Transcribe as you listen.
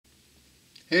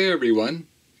Hey everyone,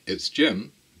 it's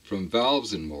Jim from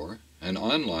Valves & More, an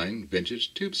online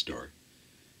vintage tube store.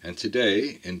 And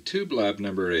today, in tube lab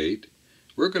number 8,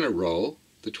 we're going to roll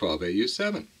the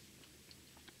 12AU7.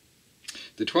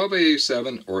 The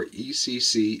 12AU7, or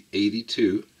ECC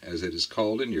 82 as it is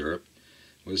called in Europe,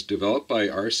 was developed by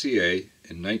RCA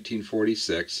in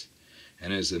 1946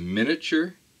 and is a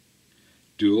miniature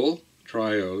dual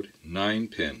triode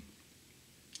 9-pin.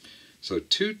 So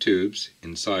 2 tubes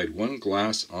inside one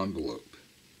glass envelope.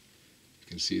 You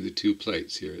can see the 2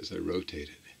 plates here as I rotate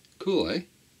it. Cool, eh?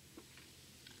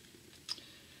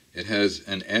 It has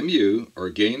an MU, or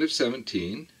gain of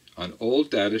 17. On old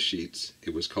data sheets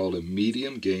it was called a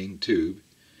medium gain tube,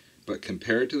 but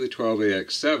compared to the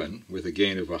 12AX7 with a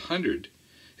gain of 100,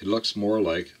 it looks more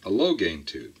like a low gain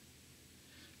tube.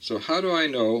 So how do I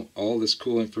know all this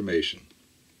cool information?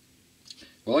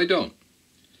 Well, I don't.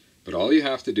 But all you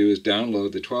have to do is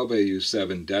download the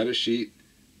 12AU7 datasheet,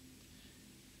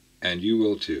 and you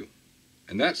will too.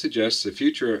 And that suggests a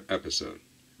future episode,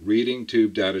 Reading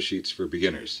Tube Datasheets for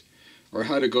Beginners, or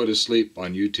How to Go to Sleep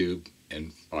on YouTube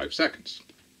in 5 seconds.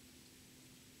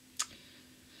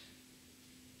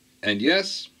 And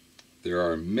yes, there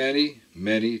are many,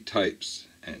 many types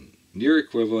and near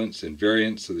equivalents and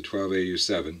variants of the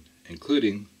 12AU7,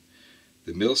 including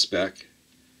the mil-spec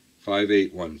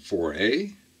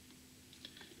 5814A,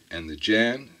 and the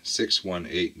Jan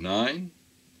 6189,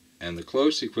 and the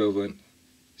close equivalent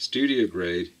studio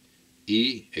grade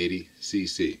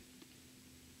E80cc.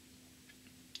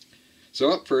 So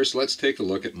up first, let's take a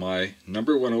look at my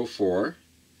number 104,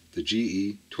 the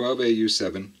GE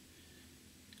 12AU7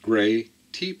 gray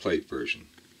T-plate version.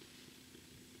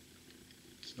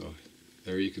 So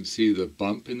there you can see the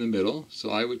bump in the middle, so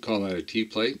I would call that a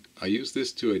T-plate. I use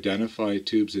this to identify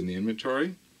tubes in the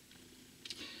inventory.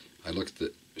 I look at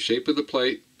the shape of the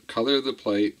plate, color of the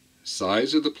plate,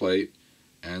 size of the plate,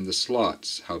 and the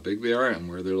slots, how big they are and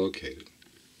where they're located.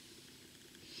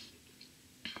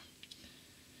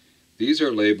 These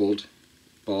are labeled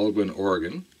Baldwin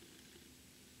Oregon,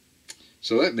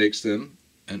 so that makes them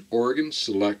an Oregon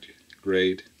Select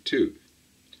grade tube.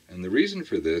 And the reason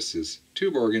for this is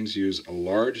tube organs use a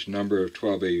large number of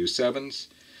 12AU7s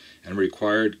and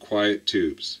required quiet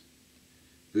tubes.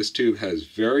 This tube has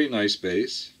very nice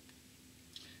bass,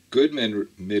 good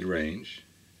mid-range,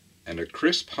 and a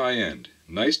crisp high end,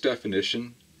 nice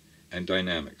definition and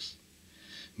dynamics,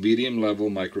 medium level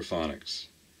microphonics.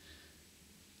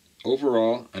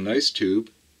 Overall, a nice tube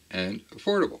and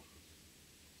affordable.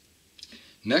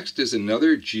 Next is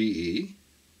another GE,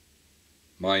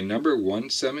 my number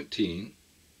 117.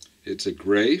 It's a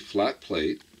gray flat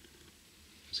plate.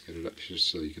 Let's get it up here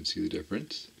so you can see the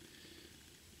difference.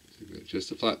 Just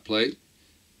a flat plate.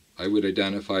 I would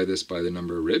identify this by the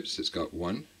number of ribs. It's got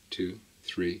 1, 2,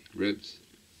 3 ribs.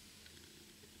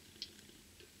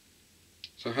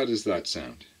 So how does that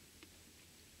sound?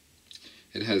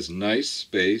 It has nice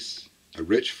bass, a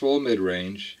rich full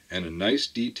mid-range, and a nice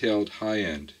detailed high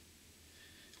end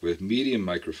with medium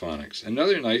microphonics.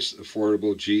 Another nice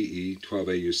affordable GE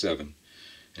 12AU7.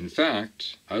 In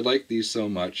fact, I like these so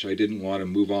much I didn't want to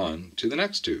move on to the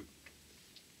next tube,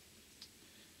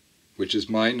 which is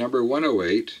my number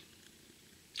 108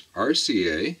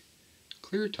 RCA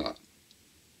clear top.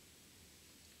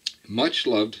 Much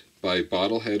loved by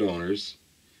bottlehead owners,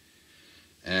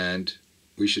 and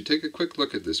we should take a quick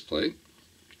look at this plate.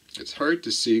 It's hard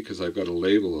to see because I've got a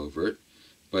label over it,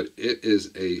 but it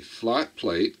is a flat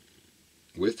plate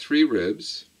with 3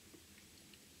 ribs.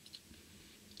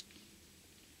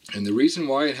 And the reason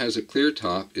why it has a clear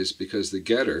top is because the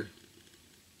getter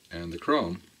and the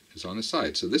chrome is on the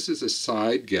side. So this is a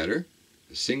side getter,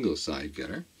 a single side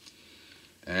getter.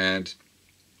 And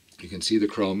you can see the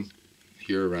chrome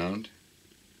here around.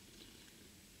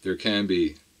 There can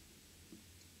be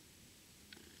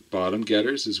bottom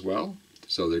getters as well.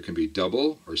 So there can be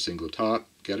double or single top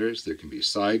getters. There can be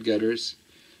side getters,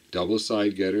 double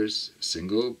side getters,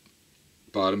 single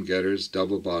bottom getters,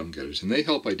 double bottom getters. And they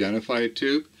help identify a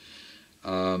tube.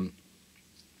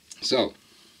 So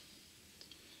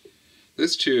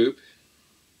this tube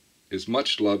is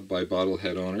much loved by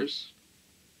bottlehead owners.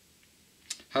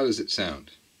 How does it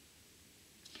sound?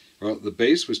 Well, the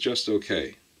bass was just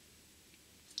okay,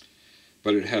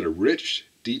 but it had a rich,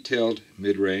 detailed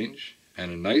mid-range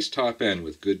and a nice top end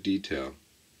with good detail.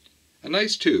 A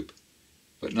nice tube,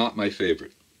 but not my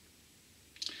favorite.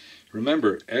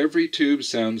 Remember, every tube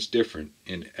sounds different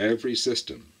in every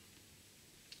system.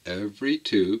 Every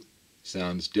tube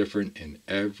sounds different in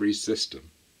every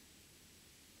system.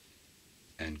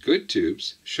 And good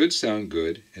tubes should sound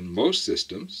good in most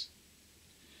systems,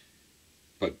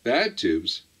 but bad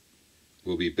tubes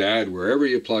will be bad wherever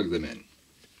you plug them in.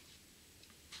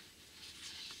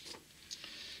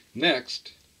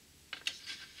 Next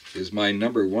is my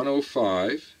number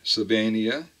 105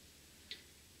 Sylvania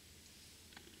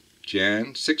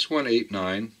Jan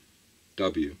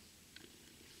 6189W,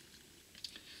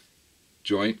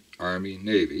 Joint Army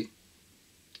Navy.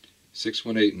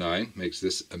 6189 makes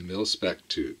this a mil-spec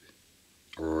tube,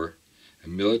 or a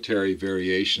military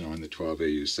variation on the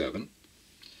 12AU7.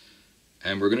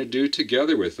 And we're going to do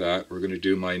together with that, we're going to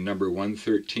do my number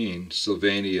 113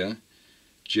 Sylvania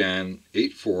Jan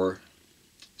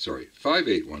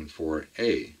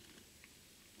 5814A.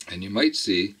 And you might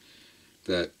see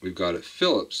that we've got a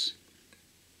Phillips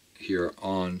here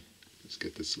on, let's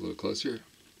get this a little closer,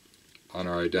 on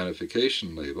our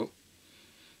identification label.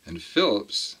 And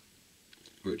Phillips,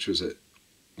 which was a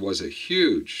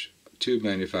huge tube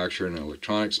manufacturer and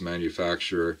electronics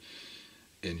manufacturer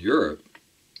in Europe,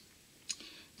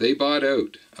 they bought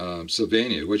out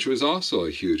Sylvania, which was also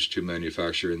a huge tube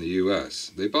manufacturer in the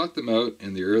US. They bought them out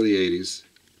in the early 80s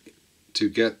to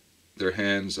get their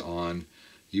hands on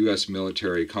US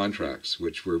military contracts,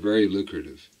 which were very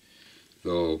lucrative.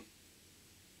 Though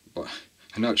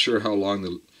I'm not sure how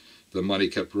long the money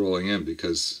kept rolling in,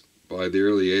 because by the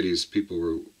early 80s people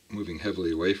were moving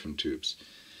heavily away from tubes.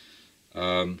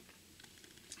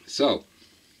 So,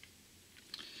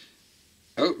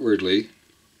 outwardly,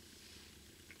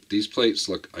 these plates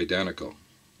look identical.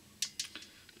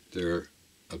 They're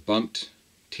a bumped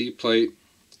T-plate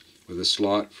with a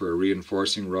slot for a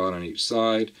reinforcing rod on each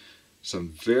side, some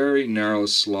very narrow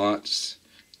slots.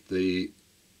 The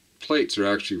plates are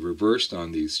actually reversed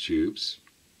on these tubes,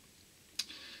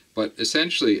 but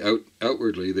essentially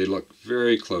outwardly they look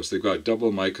very close. They've got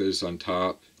double micas on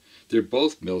top. They're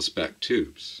both mil-spec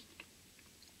tubes.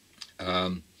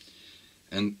 And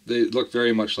they look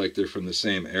very much like they're from the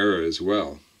same era as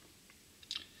well.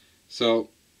 So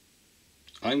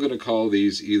I'm going to call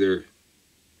these either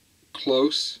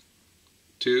close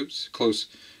tubes, close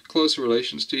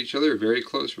relations to each other, very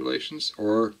close relations,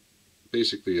 or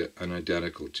basically an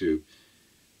identical tube.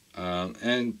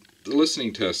 And the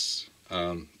listening tests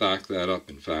back that up,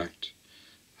 in fact.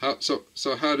 So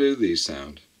how do these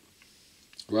sound?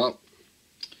 Well,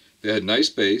 they had nice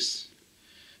bass,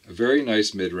 a very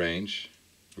nice mid-range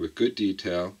with good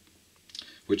detail,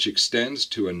 which extends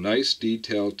to a nice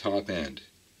detailed top end.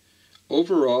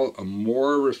 Overall, a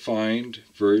more refined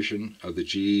version of the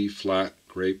GE flat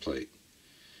gray plate.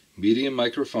 Medium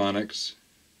microphonics,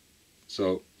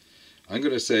 so I'm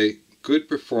going to say good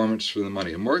performance for the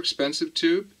money. A more expensive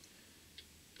tube,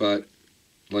 but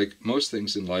like most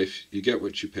things in life, you get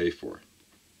what you pay for.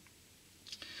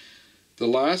 The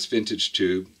last vintage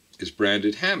tube is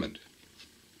branded Hammond.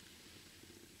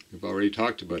 We've already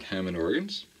talked about Hammond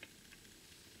organs.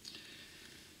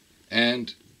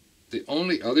 And the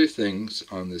only other things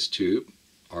on this tube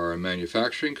are a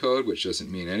manufacturing code, which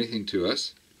doesn't mean anything to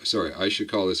us. Sorry, I should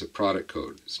call this a product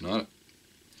code. It's not.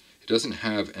 It doesn't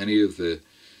have any of the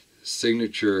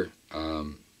signature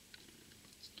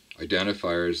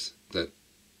identifiers that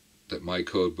my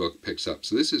code book picks up.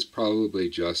 So this is probably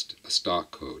just a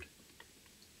stock code.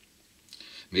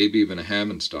 Maybe even a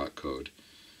Hammond stock code.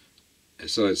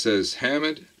 So it says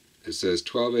Hammond, it says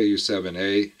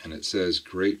 12AU7A, and it says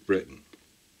Great Britain.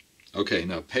 Okay,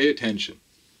 now pay attention.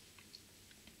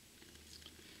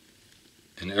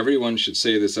 And everyone should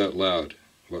say this out loud,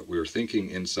 what we're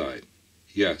thinking inside.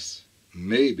 Yes,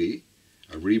 maybe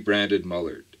a rebranded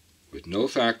Mullard with no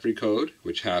factory code,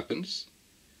 which happens.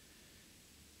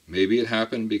 Maybe it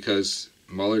happened because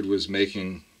Mullard was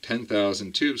making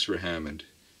 10,000 tubes for Hammond.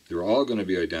 They were all going to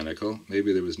be identical.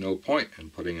 Maybe there was no point in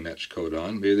putting an etch code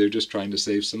on. Maybe they're just trying to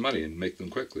save some money and make them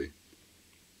quickly.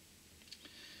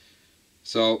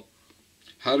 So,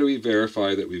 how do we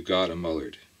verify that we've got a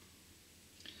Mullard?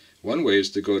 One way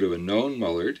is to go to a known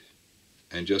Mullard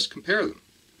and just compare them.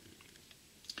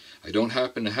 I don't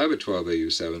happen to have a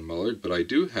 12AU7 Mullard, but I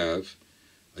do have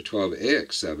a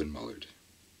 12AX7 Mullard.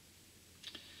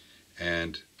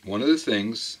 And one of the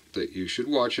things that you should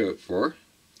watch out for,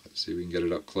 let's see if we can get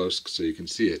it up close so you can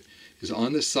see it, is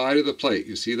on the side of the plate.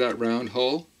 You see that round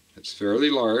hole? It's fairly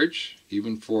large,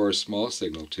 even for a small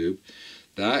signal tube.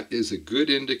 That is a good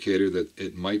indicator that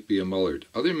it might be a Mullard.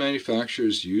 Other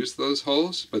manufacturers use those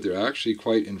holes, but they're actually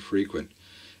quite infrequent.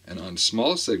 And on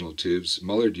small signal tubes,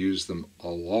 Mullard used them a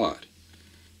lot.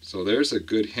 So there's a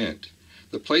good hint.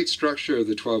 The plate structure of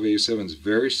the 12AU7 is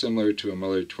very similar to a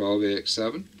Mullard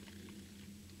 12AX7.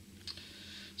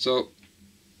 So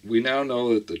we now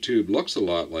know that the tube looks a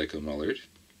lot like a Mullard.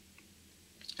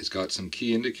 It's got some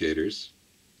key indicators.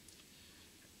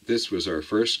 This was our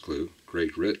first clue,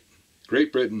 Great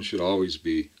Great Britain should always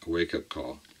be a wake-up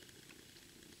call.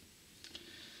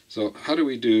 So how do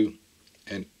we do,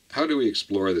 and how do we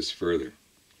explore this further?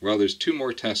 Well, there's two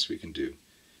more tests we can do.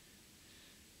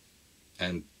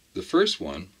 And the first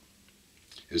one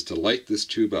is to light this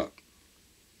tube up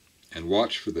and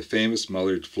watch for the famous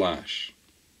Mullard flash.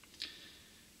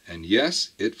 And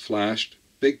yes, it flashed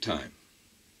big time.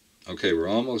 Okay, we're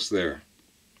almost there.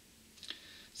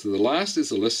 So the last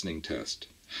is a listening test.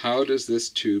 How does this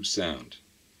tube sound?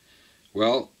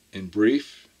 Well, in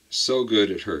brief, so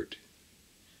good it hurt.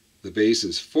 The bass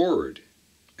is forward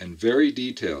and very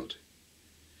detailed.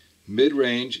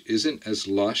 Mid-range isn't as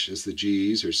lush as the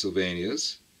Gs or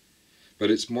Sylvanias,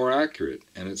 but it's more accurate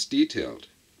and it's detailed.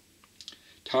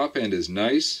 Top end is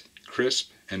nice,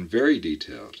 crisp, and very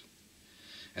detailed.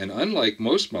 And unlike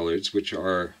most Mullards, which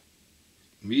are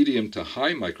medium to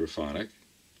high microphonic,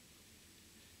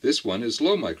 this one is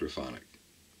low microphonic.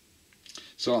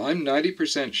 So I'm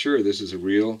 90% sure this is a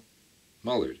real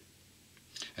Mullard.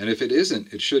 And if it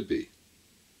isn't, it should be.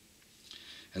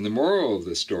 And the moral of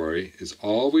the story is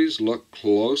always look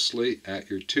closely at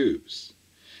your tubes.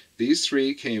 These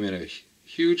three came in a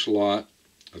huge lot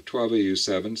of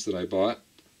 12AU7s that I bought.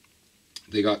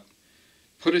 They got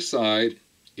put aside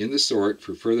in the sort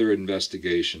for further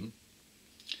investigation.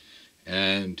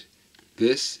 And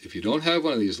this, if you don't have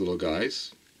one of these little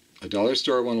guys, a dollar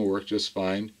store one will work just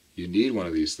fine. You need one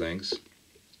of these things.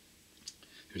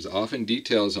 There's often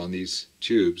details on these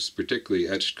tubes, particularly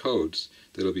etched codes,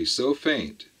 that'll be so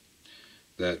faint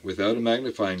that without a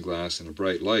magnifying glass and a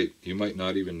bright light, you might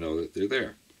not even know that they're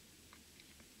there.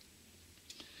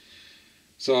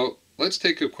 So let's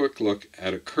take a quick look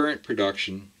at a current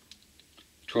production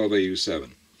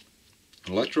 12AU7.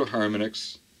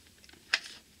 Electro-Harmonix,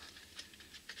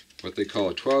 what they call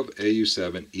a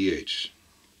 12AU7 EH.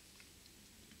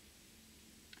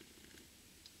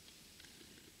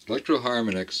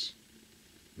 Electro-Harmonix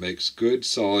makes good,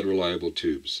 solid, reliable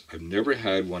tubes. I've never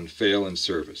had one fail in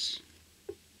service.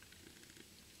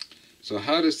 So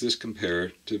how does this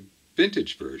compare to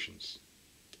vintage versions?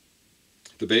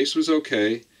 The bass was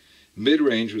okay,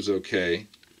 mid-range was okay,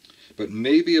 but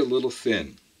maybe a little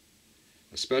thin,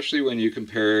 especially when you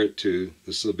compare it to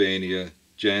the Sylvania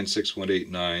Jan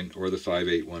 6189 or the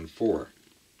 5814.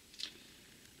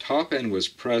 Top end was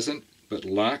present, but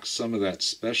lacked some of that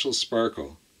special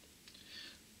sparkle.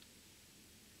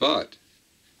 But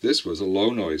this was a low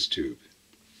noise tube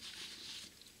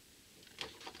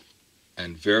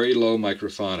and very low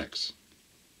microphonics,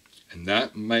 and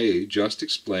that may just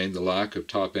explain the lack of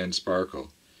top end sparkle.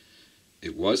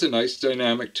 It was a nice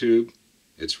dynamic tube,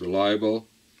 it's reliable,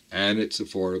 and it's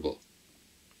affordable.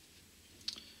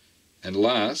 And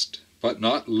last but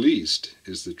not least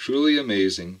is the truly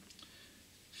amazing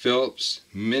Philips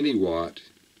Miniwatt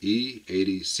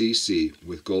E80cc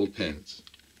with gold pins.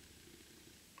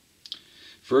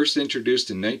 First introduced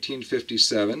in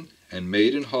 1957 and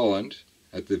made in Holland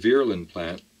at the Veerland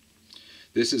plant,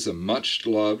 this is a much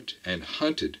loved and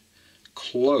hunted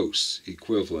close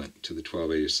equivalent to the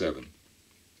 12AU7.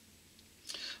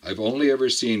 I've only ever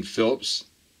seen Philips,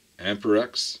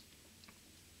 Amperex,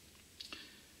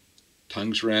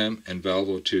 Tungsram, and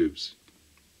Valvo tubes.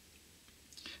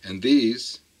 And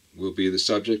these will be the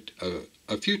subject of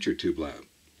a future tube lab.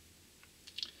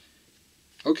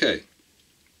 Okay.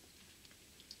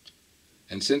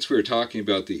 And since we were talking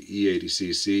about the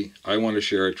E80cc, I want to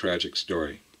share a tragic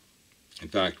story. In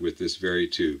fact, with this very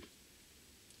tube.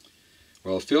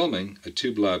 While filming a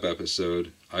Tube Lab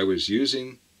episode, I was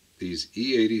using these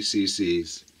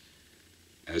E80cc's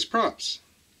as props,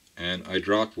 and I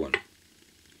dropped one.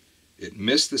 It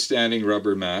missed the standing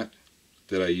rubber mat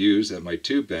that I use at my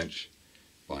tube bench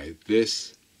by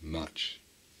this much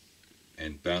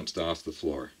and bounced off the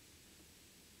floor.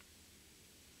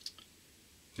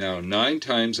 Now, 9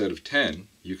 times out of 10,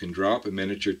 you can drop a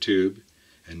miniature tube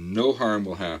and no harm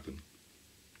will happen.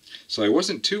 So I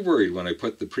wasn't too worried when I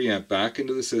put the preamp back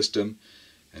into the system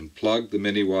and plugged the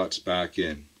Miniwatts back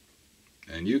in.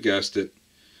 And you guessed it,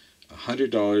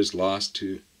 $100 lost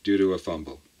due to a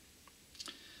fumble.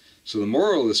 So the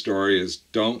moral of the story is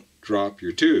don't drop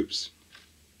your tubes.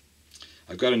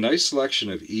 I've got a nice selection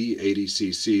of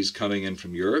E80cc's coming in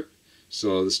from Europe,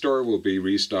 so the store will be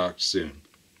restocked soon.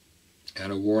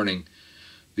 And a warning,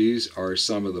 these are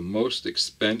some of the most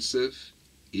expensive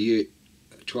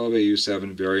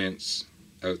 12AU7 variants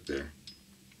out there.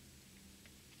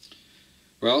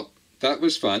 Well, that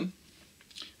was fun.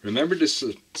 Remember to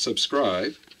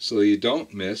subscribe so you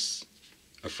don't miss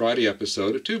a Friday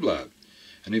episode of Tube Lab.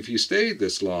 And if you stayed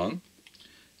this long,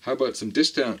 how about some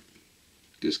discount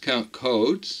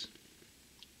codes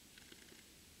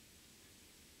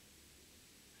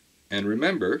And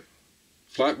remember,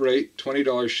 flat rate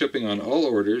 $20 shipping on all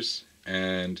orders,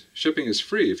 and shipping is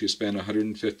free if you spend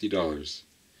 $150.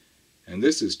 And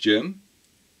this is Jim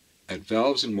at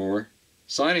Valves and More,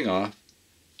 signing off.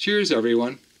 Cheers,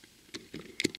 everyone.